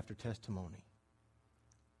after testimony.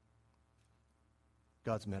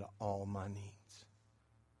 God's met all my needs.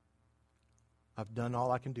 I've done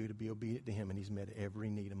all I can do to be obedient to Him, and He's met every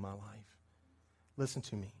need in my life. Listen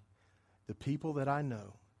to me. The people that I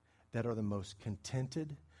know that are the most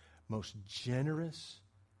contented, most generous,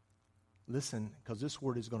 listen, because this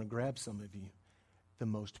word is going to grab some of you. The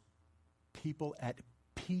most people at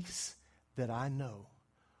peace that I know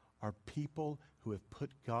are people who have put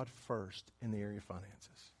God first in the area of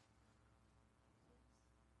finances.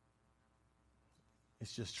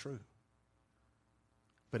 It's just true.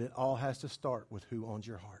 But it all has to start with who owns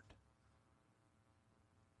your heart.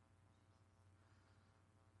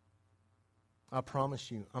 I promise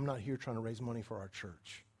you, I'm not here trying to raise money for our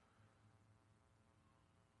church.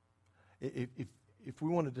 If we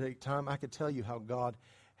wanted to take time, I could tell you how God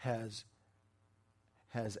has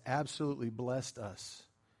absolutely blessed us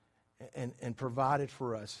and provided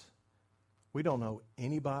for us. We don't owe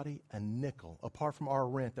anybody a nickel, apart from our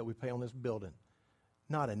rent that we pay on this building.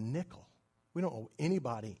 Not a nickel. We don't owe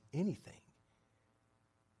anybody anything.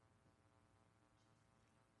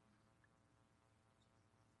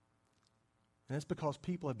 And it's because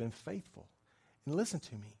people have been faithful. And listen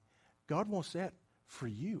to me. God wants that for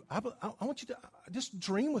you. I want you to just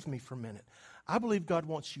dream with me for a minute. I believe God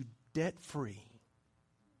wants you debt-free.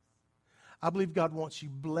 I believe God wants you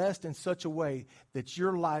blessed in such a way that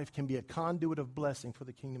your life can be a conduit of blessing for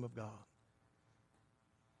the kingdom of God.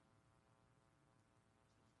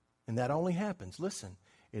 And that only happens, listen,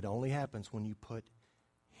 it only happens when you put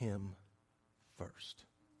Him first.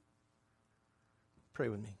 Pray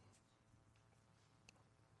with me.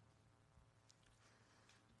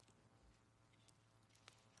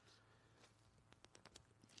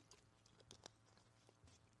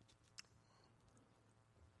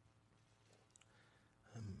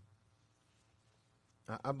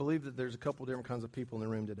 I believe that there's a couple different kinds of people in the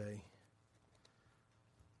room today.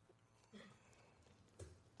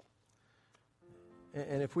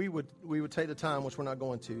 And if we would take the time, which we're not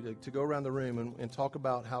going to go around the room and talk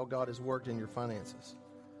about how God has worked in your finances.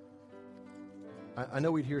 I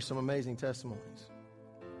know we'd hear some amazing testimonies.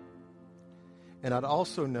 And I'd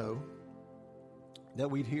also know that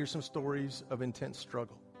we'd hear some stories of intense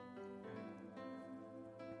struggle.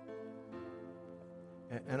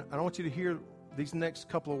 And I want you to hear these next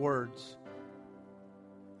couple of words.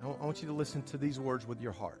 I want you to listen to these words with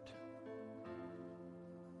your heart.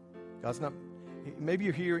 God's not... Maybe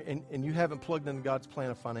you're here and you haven't plugged into God's plan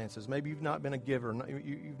of finances. Maybe you've not been a giver.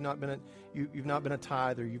 You've not been a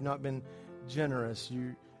tither. You've not been generous.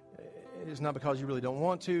 It's not because you really don't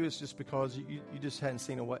want to. It's just because you just hadn't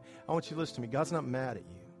seen a way. I want you to listen to me. God's not mad at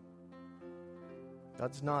you.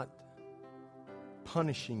 God's not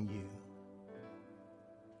punishing you.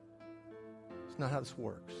 It's not how this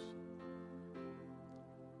works.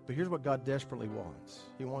 But here's what God desperately wants.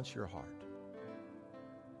 He wants your heart.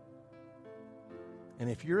 And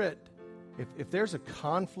if there's a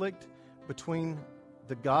conflict between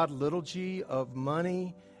the God little g of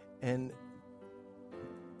money and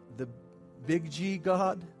the big G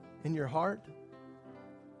God in your heart,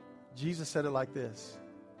 Jesus said it like this: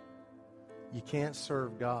 you can't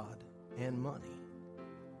serve God and money.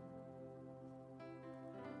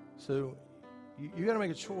 So you got to make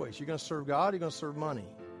a choice. You're going to serve God, you're going to serve money.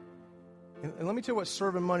 And let me tell you what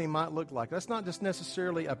serving money might look like. That's not just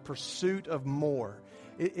necessarily a pursuit of more.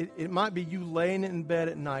 It might be you laying in bed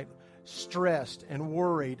at night, stressed and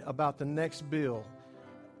worried about the next bill,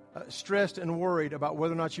 stressed and worried about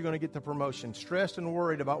whether or not you're going to get the promotion, stressed and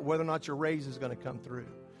worried about whether or not your raise is going to come through,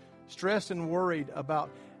 stressed and worried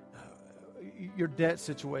about your debt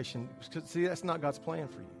situation. See, that's not God's plan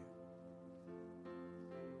for you.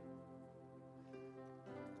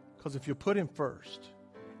 Because if you put Him first,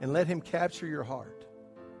 and let Him capture your heart.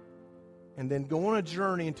 And then go on a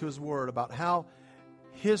journey into His Word about how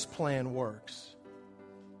His plan works.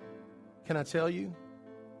 Can I tell you?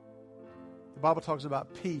 The Bible talks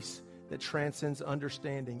about peace that transcends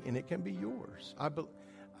understanding, and it can be yours.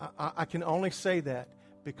 I can only say that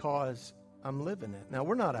because I'm living it. Now,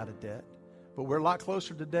 we're not out of debt, but we're a lot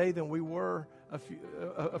closer today than we were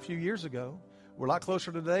a few years ago. We're a lot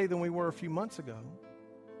closer today than we were a few months ago.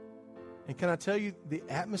 And can I tell you, the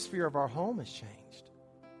atmosphere of our home has changed.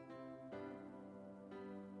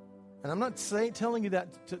 And I'm not telling you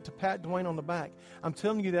that to pat Dwayne on the back. I'm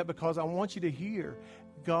telling you that because I want you to hear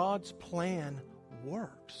God's plan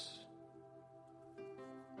works.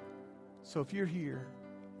 So if you're here,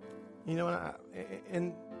 you know,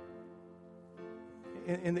 in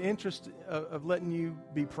the interest of letting you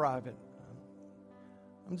be private,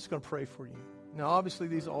 I'm just going to pray for you. Now, obviously,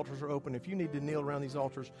 these altars are open. If you need to kneel around these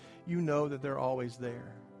altars, you know that they're always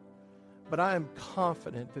there. But I am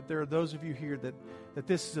confident that there are those of you here that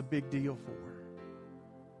this is a big deal for.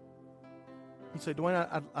 You say,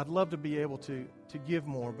 Dwayne, I'd love to be able to give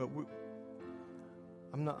more, but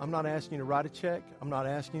I'm not asking you to write a check. I'm not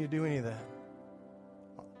asking you to do any of that.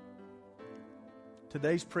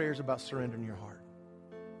 Today's prayer is about surrendering your heart.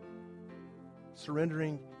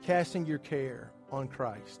 Surrendering, casting your care on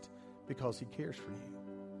Christ because He cares for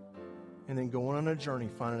you. And then going on a journey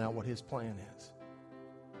finding out what His plan is.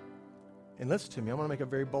 And listen to me, I'm going to make a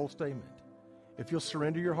very bold statement. If you'll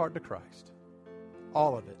surrender your heart to Christ,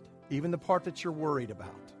 all of it, even the part that you're worried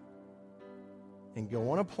about, and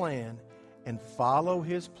go on a plan and follow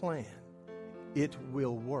His plan, it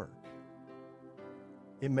will work.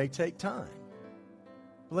 It may take time.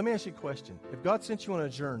 But let me ask you a question. If God sent you on a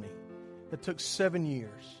journey that took 7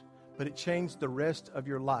 years, but it changed the rest of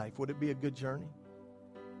your life, would it be a good journey?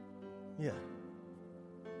 Yeah.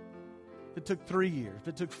 If it took 3 years, if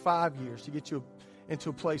it took 5 years to get you into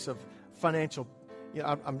a place of financial,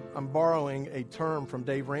 I'm borrowing a term from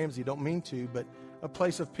Dave Ramsey, don't mean to, but a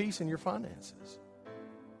place of peace in your finances.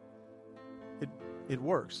 It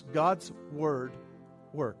works. God's Word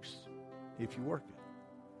works if you work it.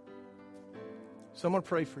 So I'm going to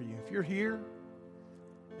pray for you. If you're here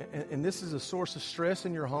and this is a source of stress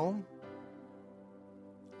in your home,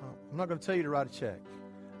 I'm not going to tell you to write a check.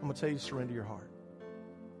 I'm going to tell you to surrender your heart.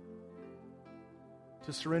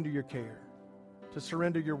 To surrender your care. To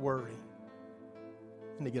surrender your worry.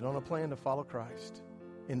 And to get on a plan to follow Christ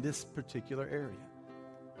in this particular area.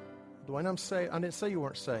 Dwayne, I didn't say you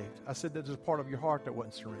weren't saved. I said that there's a part of your heart that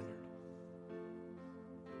wasn't surrendered.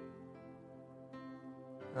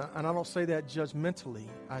 And I don't say that judgmentally.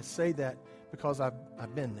 I say that because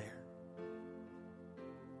I've been there.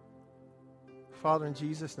 Father, in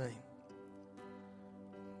Jesus' name,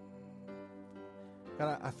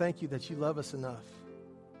 God, I thank you that you love us enough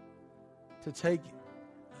to take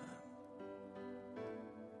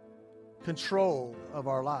control of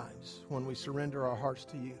our lives when we surrender our hearts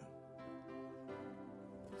to you.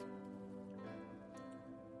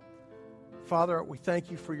 Father, we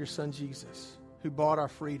thank you for your Son Jesus, who bought our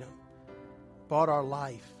freedom, bought our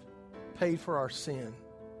life, paid for our sin.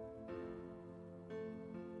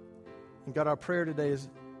 And God, our prayer today it's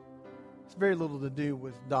very little to do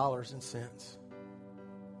with dollars and cents,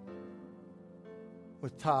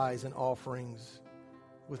 with tithes and offerings,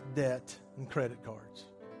 with debt and credit cards,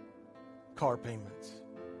 car payments.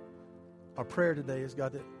 Our prayer today is,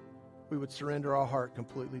 God, that we would surrender our heart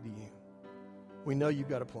completely to you. We know you've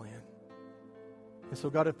got a plan. And so,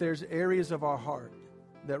 God, if there's areas of our heart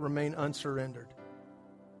that remain unsurrendered,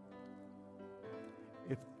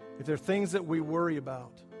 if there are things that we worry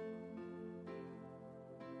about,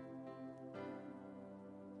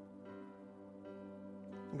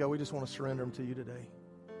 and God, we just want to surrender them to you today.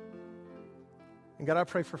 And God, I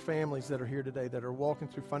pray for families that are here today that are walking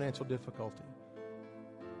through financial difficulty.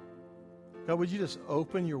 God, would you just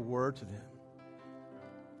open your word to them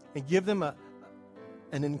and give them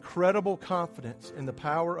an incredible confidence in the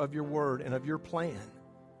power of your word and of your plan.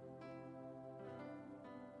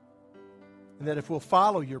 And that if we'll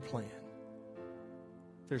follow your plan,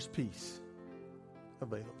 there's peace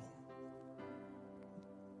available.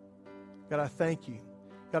 God, I thank you.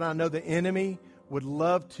 God, I know the enemy would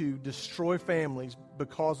love to destroy families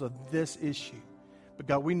because of this issue. But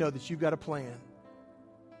God, we know that you've got a plan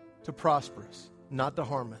to prosper us, not to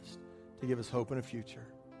harm us, to give us hope in a future.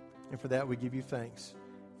 And for that, we give you thanks.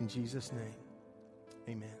 In Jesus' name,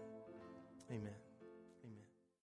 amen. Amen.